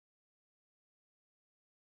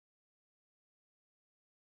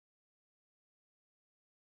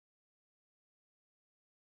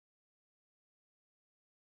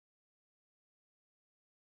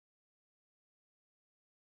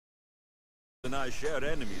and I share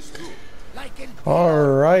enemies too.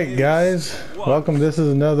 Alright guys, welcome. This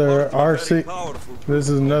is another RZB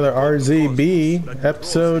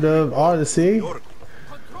episode of Odyssey.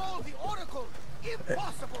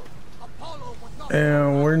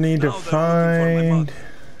 And we need to find...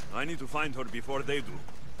 I need to find her before they do.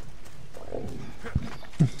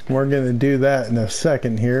 We're gonna do that in a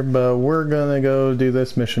second here, but we're gonna go do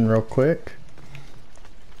this mission real quick.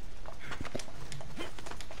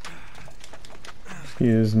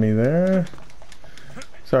 Excuse me there.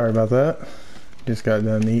 Sorry about that. Just got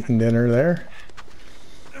done eating dinner there.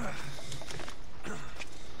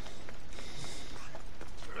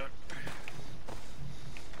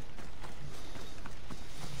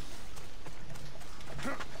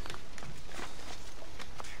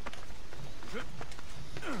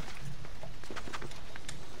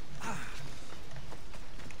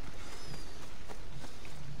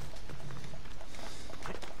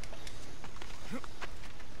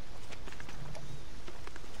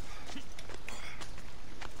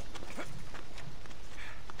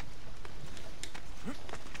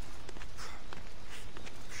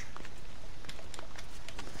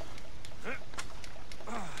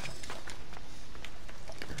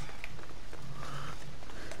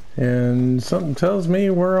 And something tells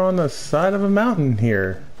me we're on the side of a mountain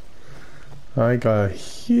here. Like a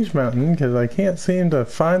huge mountain, because I can't seem to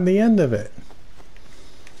find the end of it.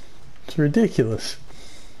 It's ridiculous.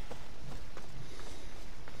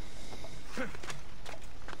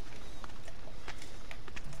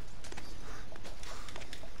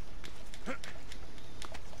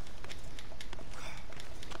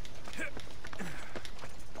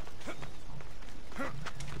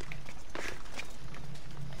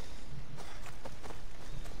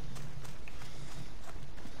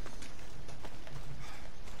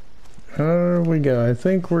 There we go. I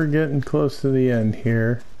think we're getting close to the end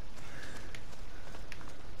here.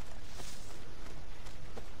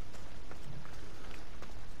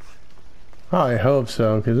 I hope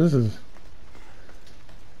so, because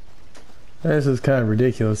this is kind of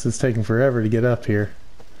ridiculous. It's taking forever to get up here.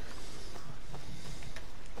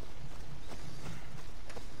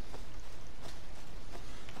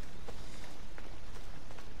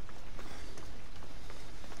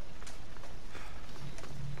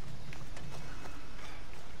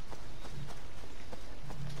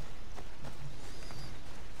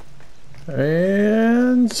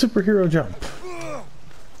 And superhero jump.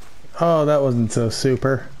 Oh, that wasn't so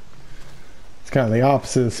super. It's kind of the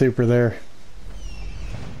opposite of super there.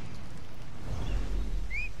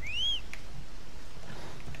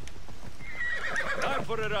 Time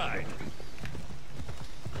for a ride.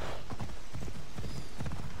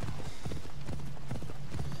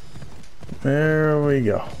 There we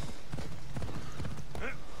go.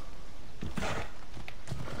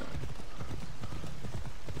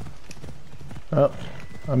 Oh,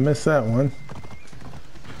 I missed that one.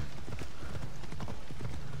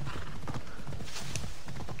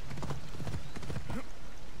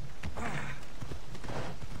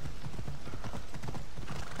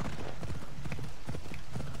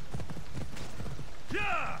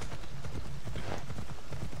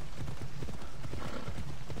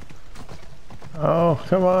 Oh,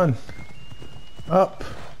 come on. Up.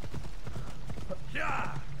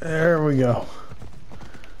 There we go.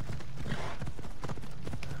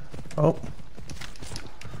 Oh,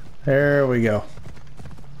 there we go.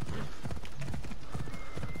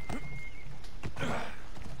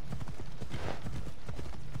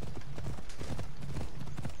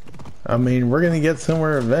 I mean, we're gonna get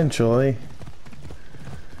somewhere eventually.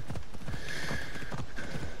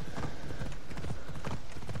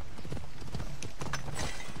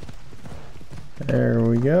 There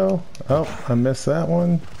we go. Oh, I missed that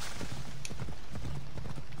one.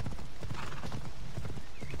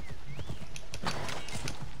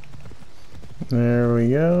 There we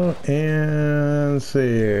go, and let's see.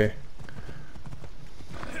 Is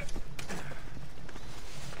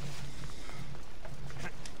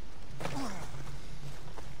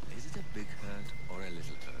it a big hurt or a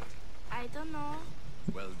little hurt? I don't know.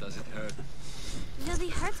 Well, does it hurt? Do the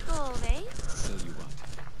hurts go away? Tell you what,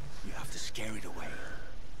 you have to scare it away.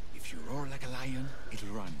 If you roar like a lion, it'll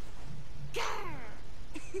run.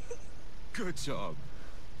 Good job.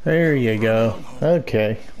 There you go.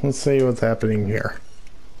 Okay, let's see what's happening here.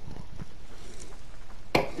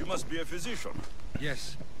 You must be a physician.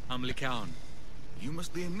 Yes, I'm Lycaon. You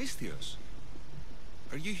must be a Misthios.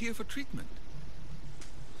 Are you here for treatment?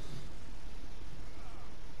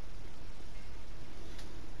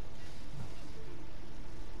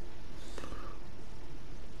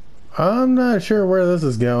 I'm not sure where this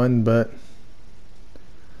is going, but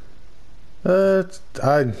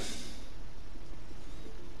I...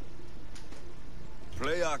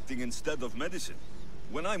 Play acting instead of medicine.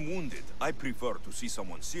 When I'm wounded, I prefer to see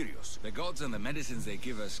someone serious. The gods and the medicines they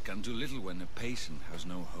give us can do little when a patient has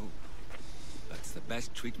no hope. That's the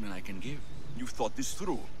best treatment I can give. You've thought this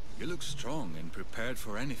through. You look strong and prepared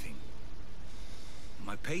for anything.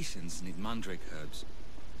 My patients need mandrake herbs.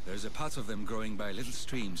 There's a patch of them growing by a little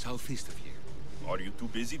stream southeast of here. Are you too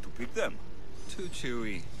busy to pick them? Too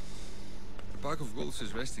chewy. The bark of wolves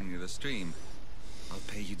is resting near the stream. I'll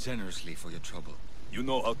pay you generously for your trouble. You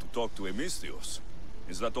know how to talk to Emistios.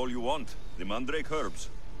 Is that all you want? The mandrake herbs?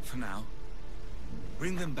 For now.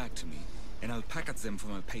 Bring them back to me, and I'll package them for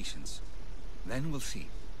my patients. Then we'll see.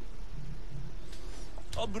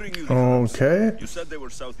 I'll bring you the herbs. Okay. You said they were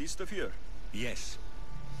southeast of here? Yes,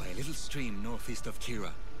 by a little stream northeast of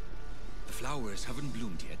Kira. The flowers haven't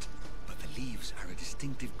bloomed yet, but the leaves are a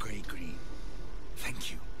distinctive gray-green.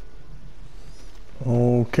 Thank you.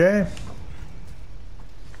 Okay.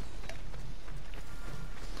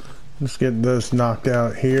 Let's get this knocked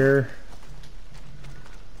out here.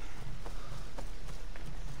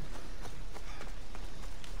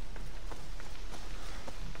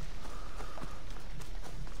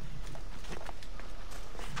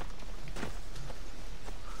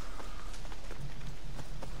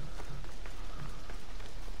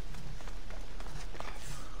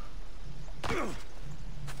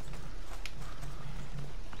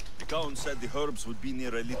 The Count said the herbs would be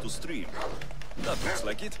near a little stream. That looks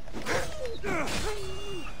like it.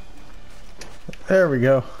 There we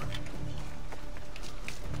go.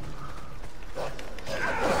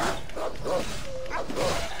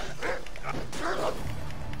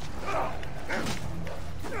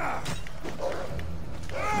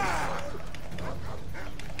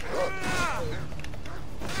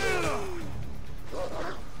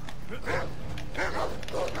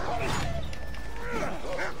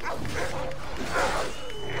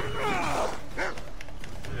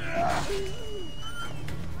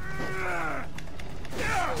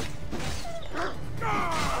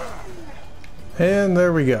 And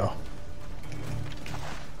there we go.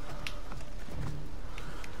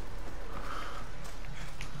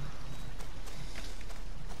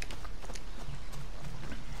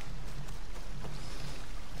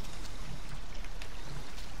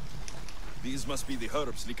 These must be the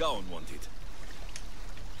herbs Lycaon wanted.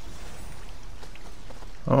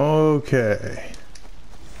 Okay.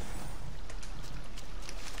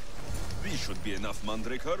 These should be enough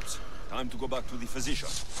mandrake herbs. Time to go back to the physician.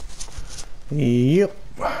 Yep.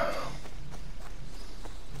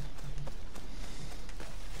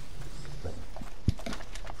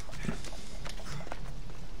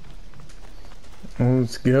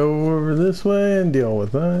 Let's go over this way and deal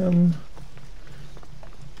with them.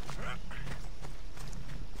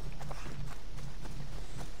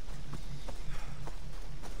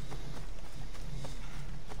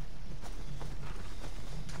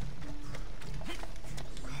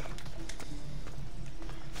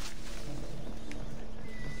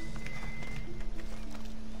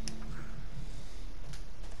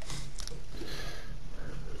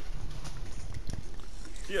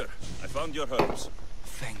 Here, I found your herbs.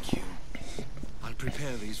 Thank you. I'll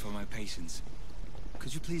prepare these for my patients.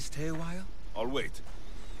 Could you please stay a while? I'll wait.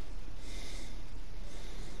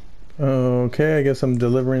 Okay, I guess I'm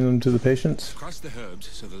delivering them to the patients. Crush the herbs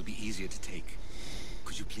so they'll be easier to take.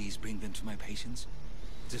 Could you please bring them to my patients?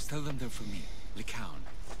 Just tell them they're for me, Lycaon.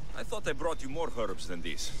 I thought I brought you more herbs than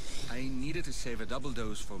these. I needed to save a double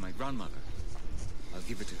dose for my grandmother. I'll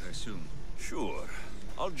give it to her soon. Sure.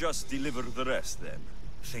 I'll just deliver the rest then.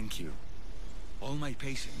 Thank you. All my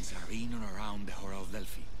patients are in and around the Hora of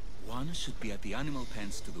Delphi. One should be at the animal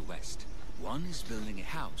pens to the west. One is building a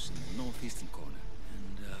house in the northeastern corner.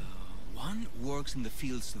 And, one works in the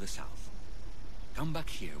fields to the south. Come back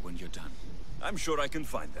here when you're done. I'm sure I can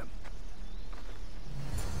find them.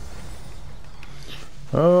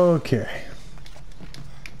 Okay.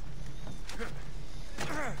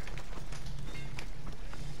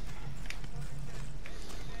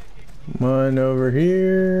 One over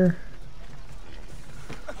here.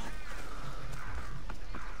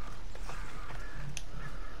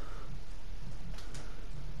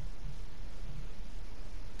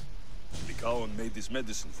 Lycaon made this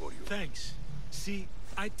medicine for you. Thanks. See,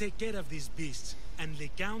 I take care of these beasts, and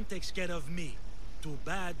Lycaon takes care of me. Too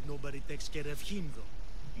bad nobody takes care of him,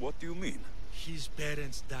 though. What do you mean? His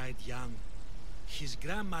parents died young. His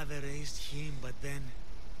grandmother raised him, but then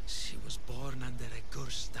she was born under a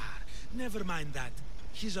cursed star. Never mind that.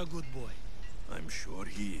 He's a good boy. I'm sure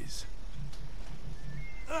he is.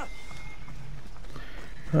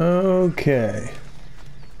 Okay.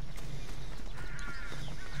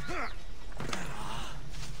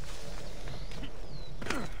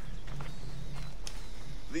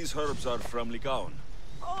 These herbs are from Licaon.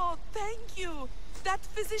 Oh, thank you. That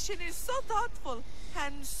physician is so thoughtful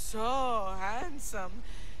and so handsome.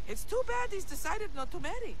 It's too bad he's decided not to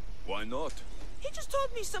marry. Why not? He just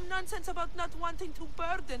told me some nonsense about not wanting to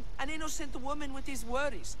burden an innocent woman with his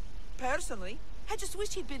worries. Personally, I just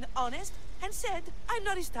wish he'd been honest and said I'm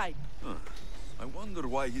not his type. Huh. I wonder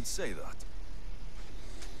why he'd say that.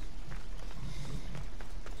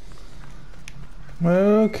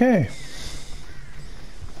 Okay.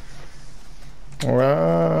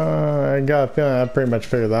 Well, I got a feeling I pretty much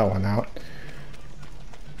figured that one out.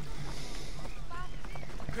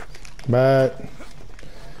 But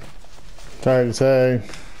it's hard to say.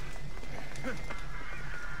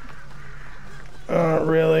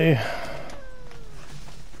 Really.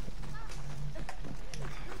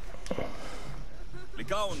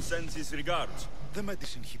 Licaon sends his regards. The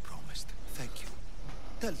medicine he promised. Thank you.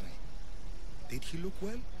 Tell me, did he look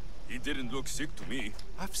well? He didn't look sick to me.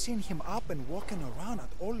 I've seen him up and walking around at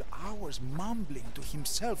all hours, mumbling to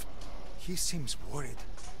himself. He seems worried.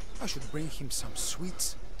 I should bring him some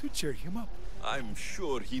sweets to cheer him up. I'm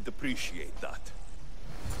sure he'd appreciate that.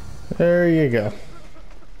 There you go.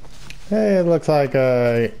 Hey, it looks like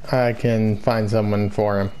I can find someone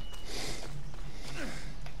for him.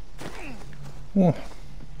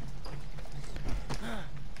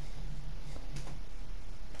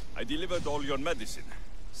 I delivered all your medicine.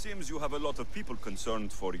 Seems you have a lot of people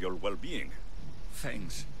concerned for your well-being.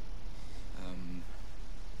 Thanks.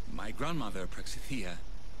 My grandmother, Praxithea,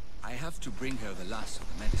 I have to bring her the last of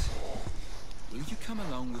the medicine. Will you come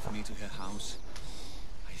along with me to her house?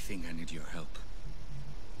 I think I need your help.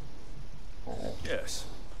 Yes.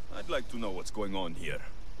 I'd like to know what's going on here.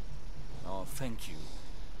 Oh, thank you.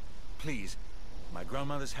 Please, my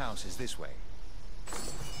grandmother's house is this way.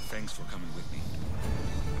 Thanks for coming with me.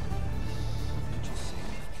 Did you say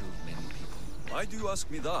you've killed many people? Why do you ask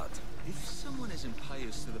me that? If someone is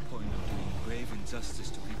impious to the point of doing grave injustice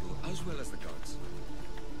to people as well as the gods,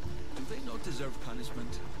 do they not deserve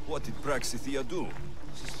punishment? What did Praxithea do?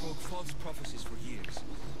 She spoke false prophecies for years.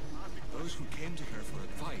 Those who came to her for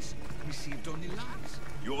advice received only lies.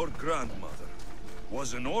 Your grandmother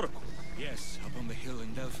was an oracle. Yes, up on the hill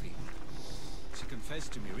in Delphi. She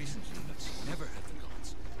confessed to me recently that she never had the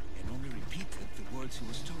gods, and only repeated the words she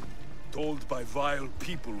was told. Told by vile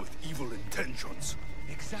people with evil intentions.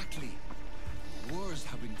 Exactly. Wars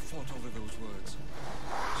have been fought over those words.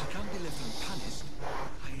 She can't be left unpunished.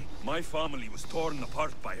 My family was torn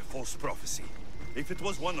apart by a false prophecy. If it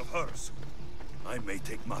was one of hers, I may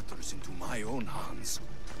take matters into my own hands.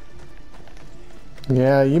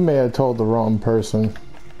 Yeah, you may have told the wrong person.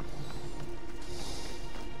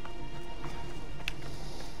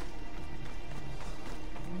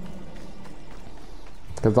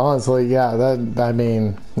 Because honestly, yeah, I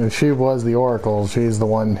mean, if she was the Oracle, she's the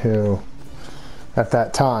one who, at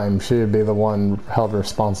that time, she would be the one held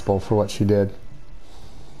responsible for what she did.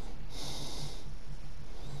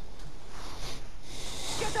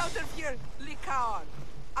 Get out of here, Licaon.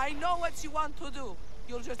 I know what you want to do.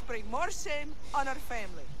 You'll just bring more shame on our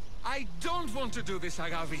family. I don't want to do this,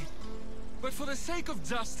 Agavi. But for the sake of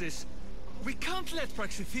justice, we can't let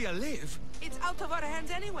Praxithea live. It's out of our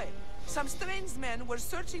hands anyway. Some strange men were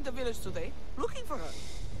searching the village today, looking for her.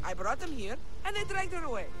 I brought them here, and they dragged her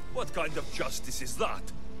away. What kind of justice is that?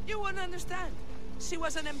 You won't understand. She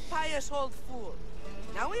was an impious old fool.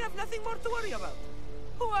 Now we have nothing more to worry about.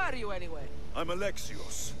 Who are you, anyway? I'm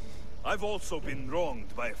Alexios. I've also been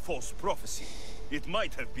wronged by a false prophecy. It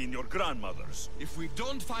might have been your grandmother's. If we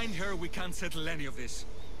don't find her, we can't settle any of this.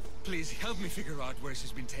 Please, help me figure out where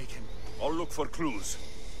she's been taken. I'll look for clues.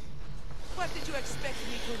 What did you expect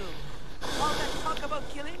me to do? All that talk about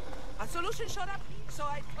killing? A solution showed up, so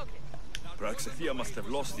I took it. Praxithea must have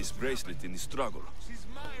lost this bracelet in the struggle.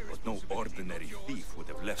 But no ordinary thief would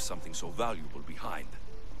have left something so valuable behind.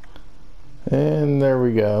 And there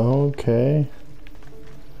we go, okay.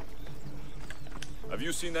 Have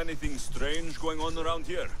you seen anything strange going on around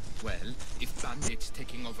here? Well, if bandits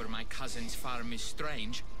taking over my cousin's farm is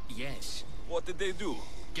strange, yes. What did they do?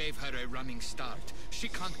 Gave her a running start. She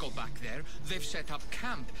can't go back there. They've set up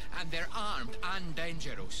camp, and they're armed and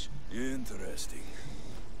dangerous. Interesting.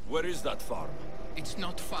 Where is that farm? It's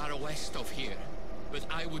not far west of here, but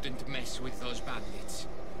I wouldn't mess with those bandits.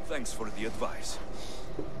 Thanks for the advice.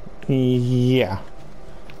 Yeah.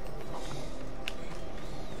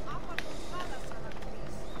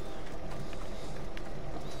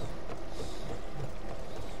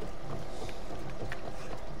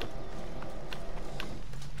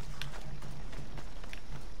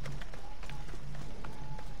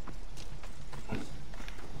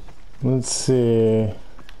 Let's see.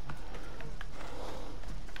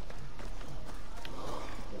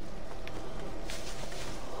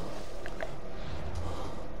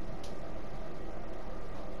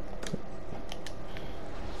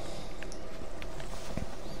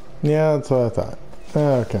 Yeah, that's what I thought.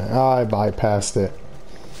 Okay, I bypassed it.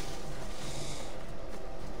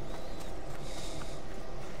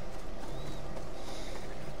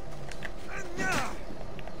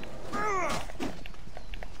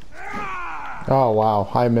 Oh wow,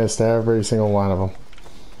 I missed every single one of them.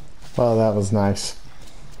 Well, that was nice.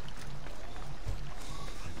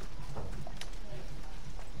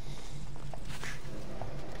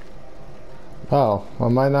 Oh,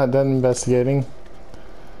 am I not done investigating?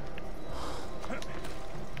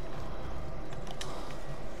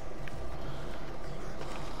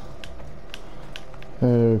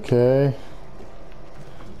 Okay.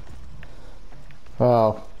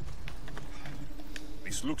 Oh.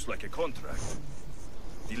 This looks like a contract.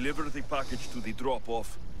 Deliver the package to the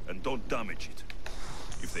drop-off and don't damage it.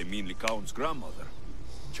 If they mean Lycaon's grandmother,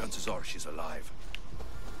 chances are she's alive.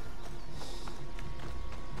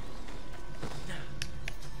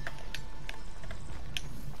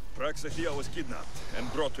 Praxithea was kidnapped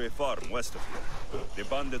and brought to a farm west of here. The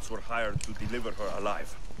bandits were hired to deliver her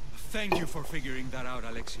alive. Thank you for figuring that out,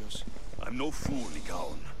 Alexios. I'm no fool,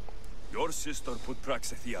 Lycaon. Your sister put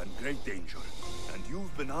Praxithea in great danger, and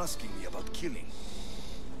you've been asking me about killing.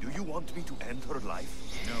 Do you want me to end her life?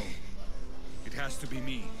 No. It has to be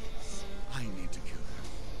me. I need to kill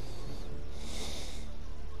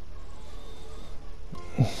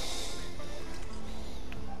her.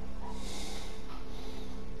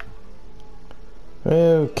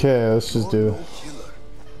 Okay, let's just do You're it. no killer.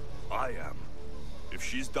 I am. If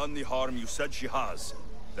she's done the harm you said she has,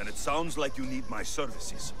 then it sounds like you need my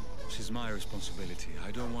services. She's my responsibility.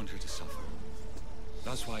 I don't want her to suffer.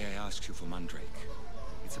 That's why I asked you for Mandrake.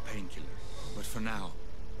 It's a painkiller. But for now,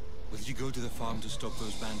 will you go to the farm to stop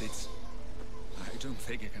those bandits? I don't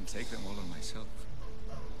think I can take them all on myself.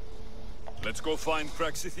 Let's go find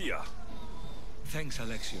Praxithea. Thanks,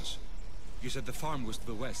 Alexios. You said the farm was to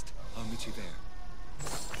the west. I'll meet you there.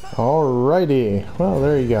 Alrighty. Well,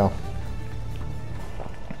 there you go.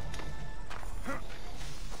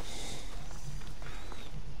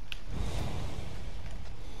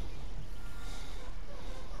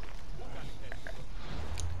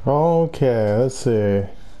 Okay, let's see.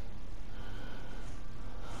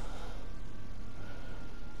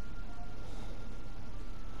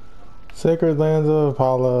 Sacred Lands of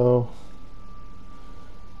Apollo.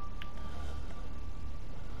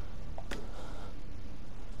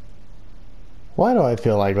 Why do I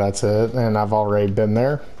feel like that's it? And I've already been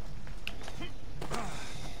there.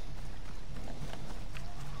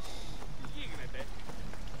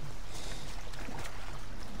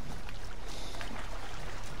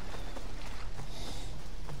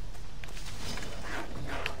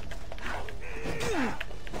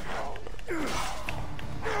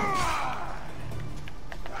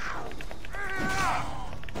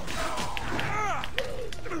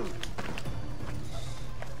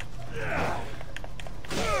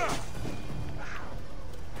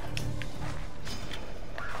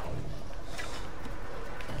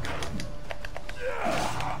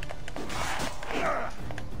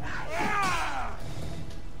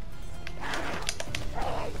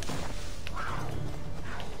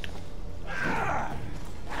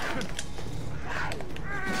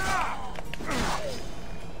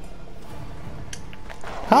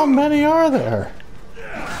 How many are there?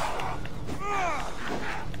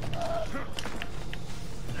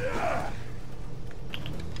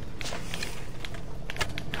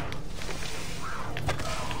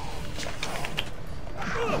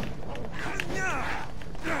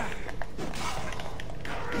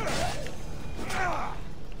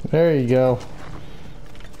 There you go.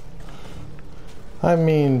 I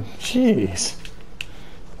mean, jeez.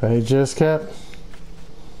 They just kept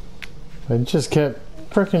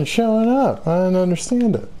freaking showing up. I didn't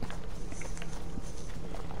understand it.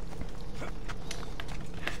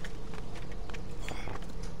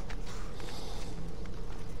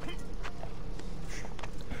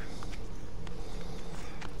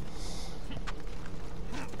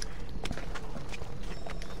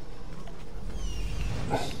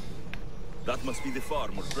 That must be the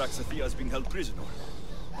farm where Praxithea is being held prisoner.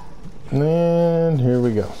 And here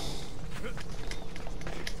we go.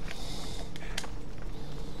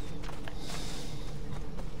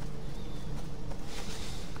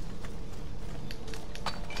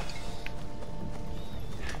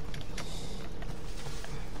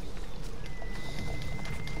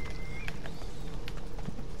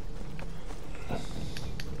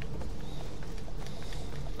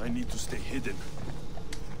 I need to stay hidden.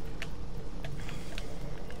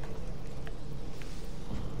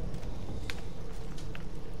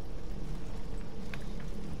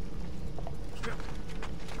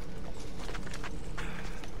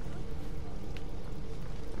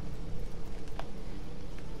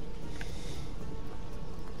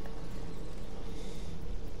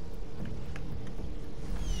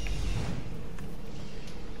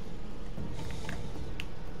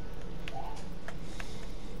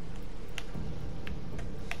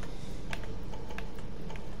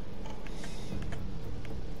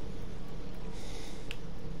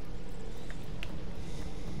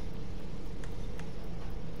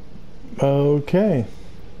 Okay.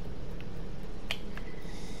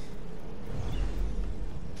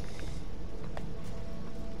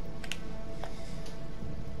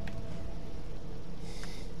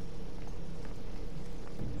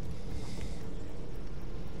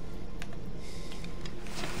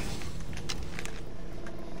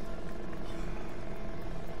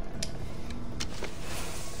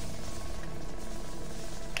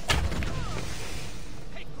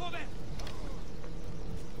 Hey, come back!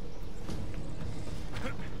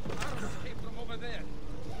 Arrows came from over there.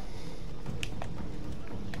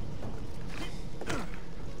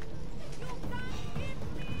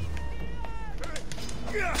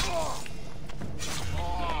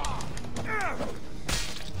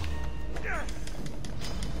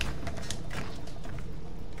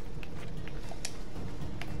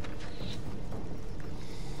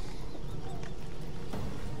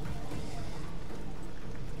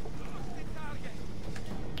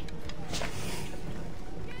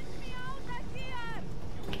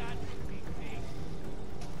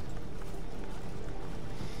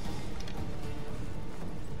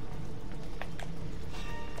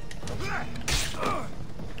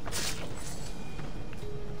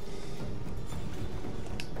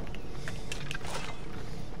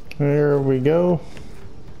 There we go.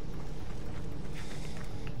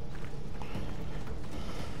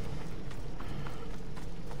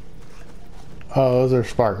 Oh, those are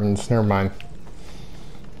Spartans. Never mind.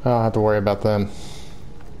 I don't have to worry about them.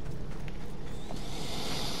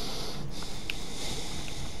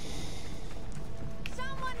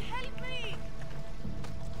 Someone help me!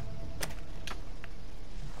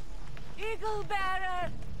 Eagle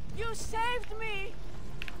Bearer, you saved me!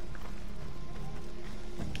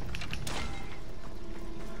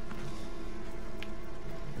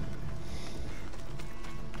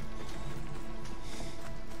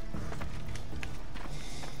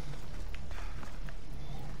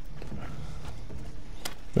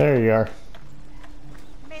 There you are.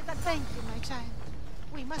 May the thank you, my child.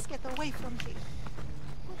 We must get away from here.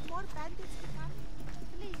 Could more bandits be coming?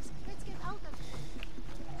 Please, let's get out of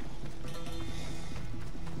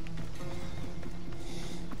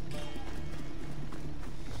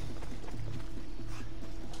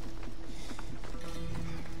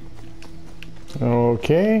here.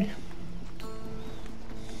 Okay.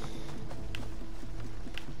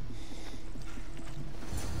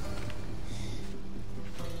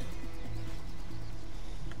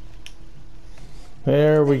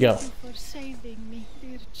 There we go. Thank you for saving me,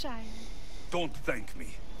 dear child. Don't thank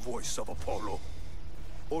me, voice of Apollo.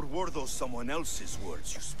 Or were those someone else's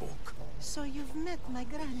words you spoke? So you've met my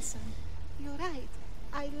grandson. You're right.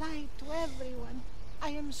 I lied to everyone. I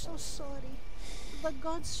am so sorry. The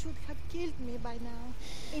gods should have killed me by now.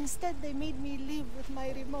 Instead, they made me live with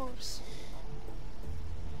my remorse.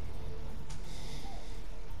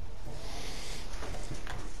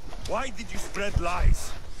 Why did you spread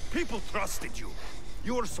lies? People trusted you.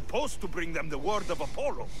 You were supposed to bring them the word of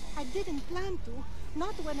Apollo. I didn't plan to,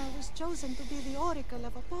 not when I was chosen to be the oracle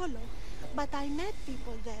of Apollo. But I met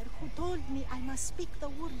people there who told me I must speak the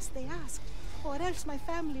words they asked, or else my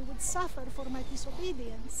family would suffer for my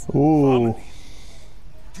disobedience. Ooh. Family.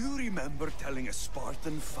 Do you remember telling a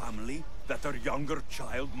Spartan family that their younger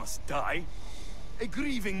child must die? A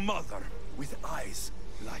grieving mother with eyes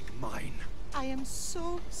like mine. I am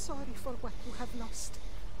so sorry for what you have lost.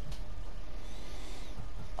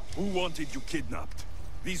 Who wanted you kidnapped?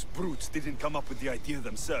 These brutes didn't come up with the idea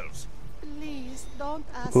themselves. Please, don't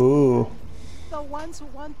ask Ooh. me. The ones who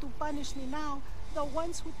want to punish me now, the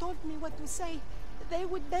ones who told me what to say, they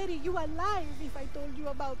would bury you alive if I told you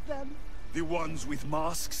about them. The ones with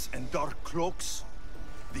masks and dark cloaks?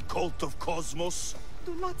 The cult of Cosmos?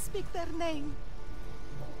 Do not speak their name.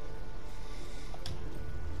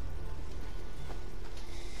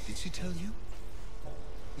 Did she tell you?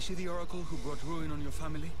 Is she the oracle who brought ruin on your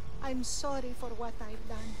family? I'm sorry for what I've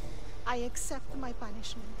done. I accept my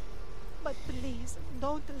punishment. But please,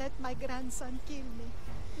 don't let my grandson kill me.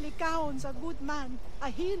 Lycaon's a good man, a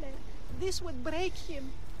healer. This would break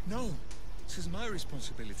him. No, this is my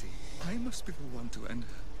responsibility. I must be the one to end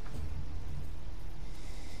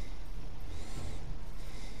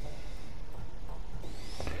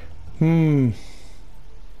her.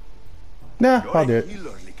 Nah, You're I'll do a it.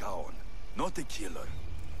 healer, Lycaon, not a killer.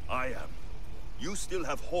 I am. You still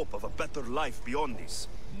have hope of a better life beyond this.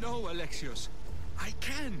 No, Alexios. I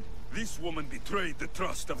can. This woman betrayed the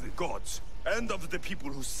trust of the gods, and of the people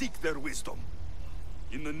who seek their wisdom.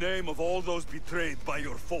 In the name of all those betrayed by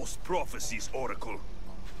your false prophecies, Oracle,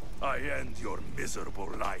 I end your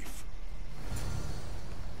miserable life.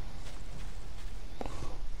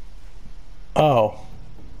 Oh.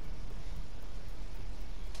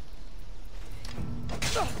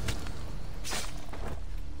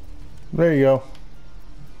 There you go.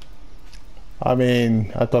 I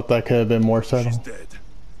mean, I thought that could have been more subtle. She's dead.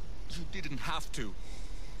 You didn't have to.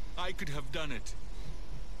 I could have done it.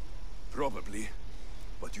 Probably,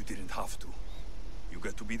 but you didn't have to. You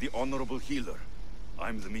get to be the honorable healer.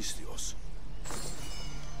 I'm the Mystios.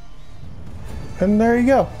 And there you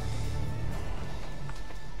go.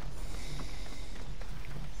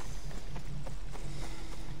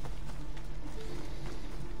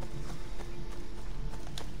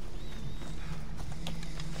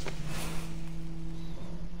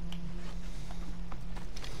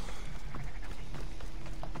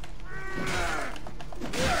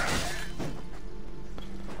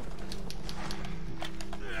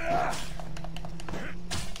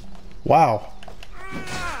 Wow.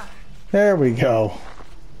 There we go.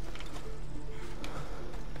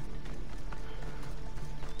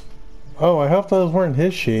 Oh, I hope those weren't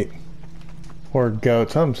his sheep. Or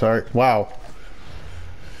goats, I'm sorry. Wow.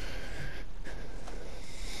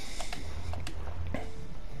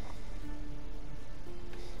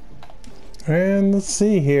 And let's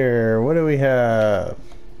see here. What do we have?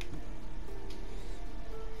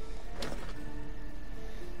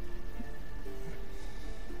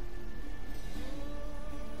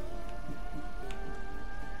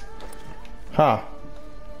 Huh.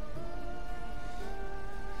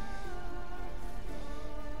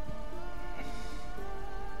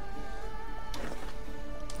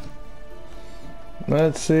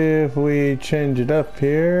 Let's see if we change it up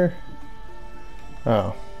here.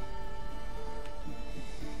 Oh.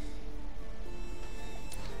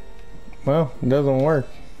 Well, it doesn't work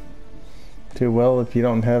too well if you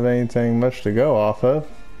don't have anything much to go off of.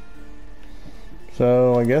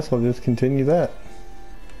 So I guess I'll just continue that.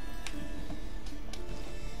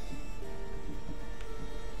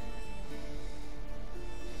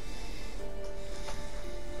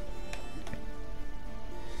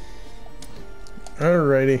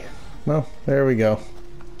 Alrighty, well, there we go.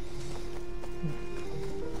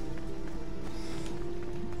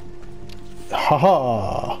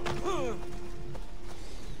 Haha!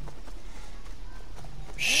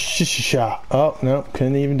 Shh-shh-shah. Oh, nope,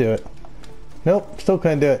 couldn't even do it. Nope, still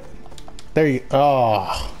couldn't do it. There you go.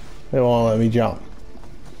 Oh, they won't let me jump.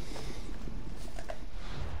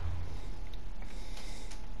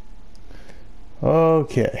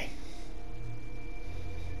 Okay.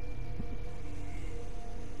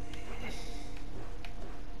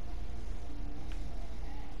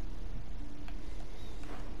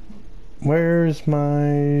 Where's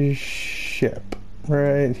my ship?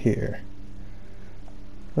 Right here.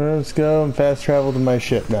 Let's go and fast travel to my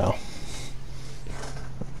ship now.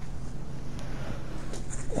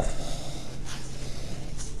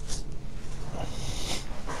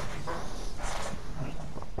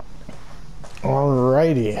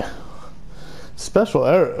 Alrighty. Special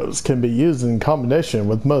arrows can be used in combination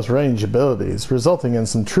with most range abilities, resulting in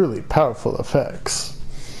some truly powerful effects.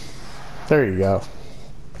 There you go.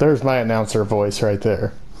 There's my announcer voice right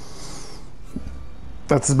there.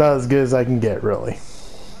 That's about as good as I can get, really.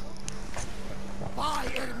 By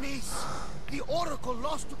Hermes, the Oracle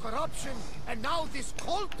lost to corruption, and now this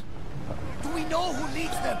cult? Do we know who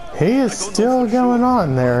leads them? He is still going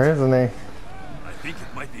on there, isn't he? I think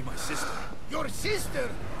it might be my sister. Your sister?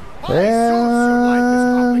 Why, sure, your life is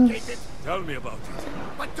complicated. Tell me about it.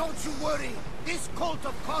 But don't you worry. This cult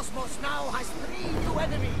of Cosmos now has 3 new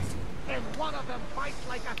enemies. And one of them fights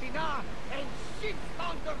like Athena and shits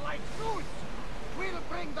thunder like Zeus. We'll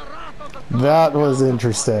bring the wrath of the gods. That was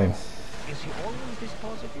interesting. Is he always this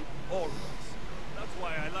positive? Always. That's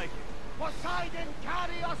why I like it. Poseidon,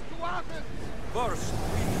 carry us to Athens. First,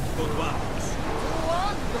 we need to go to Athens. To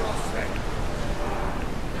Andros, then.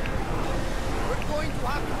 We're going to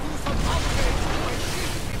have to do some upgrades to my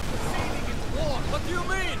ship if we're sailing in war. What do you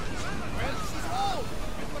mean? Well, she's old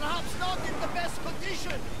and perhaps not in the best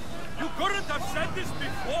condition. You couldn't have said this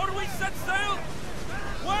before we set sail?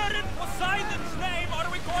 Where in Poseidon's name are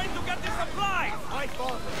we going to get the supplies? I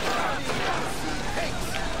thought the sea takes,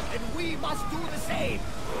 and we must do the same.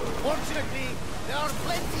 Fortunately, there are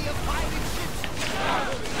plenty of pirate ships that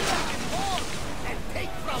will in more and take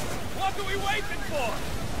from them. What are we waiting for?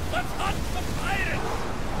 Let's hunt the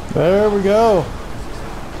pirates! There we go.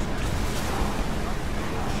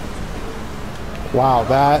 Wow,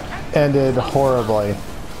 that ended horribly.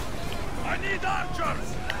 I need archers!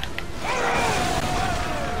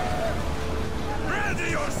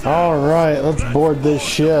 Ready yourself! Alright, let's board this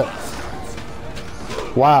ship.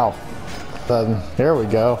 Wow. Then, here we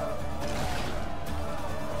go.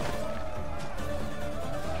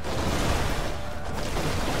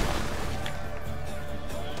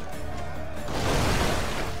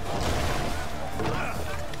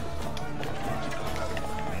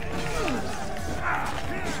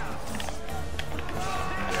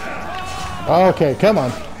 Okay, come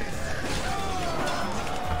on.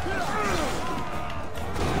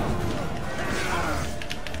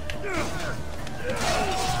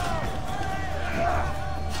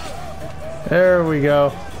 There we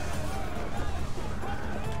go.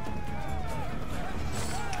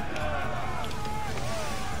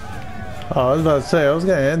 Oh, I was about to say, I was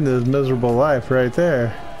going to end this miserable life right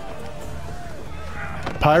there.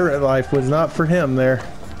 Pirate life was not for him there.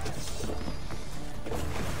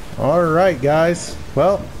 Alright, guys.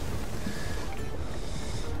 Well,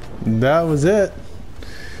 that was it.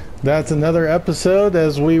 That's another episode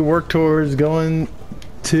as we work towards going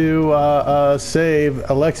to save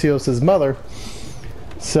Alexios' mother.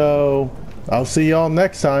 So, I'll see y'all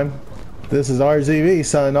next time. This is RZB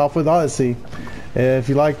signing off with Odyssey. If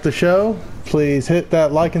you like the show, please hit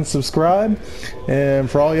that like and subscribe.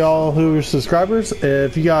 And for all y'all who are subscribers,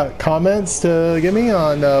 if you got comments to give me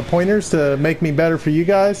on pointers to make me better for you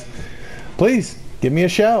guys, please give me a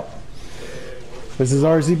shout. This is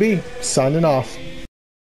RZB signing off.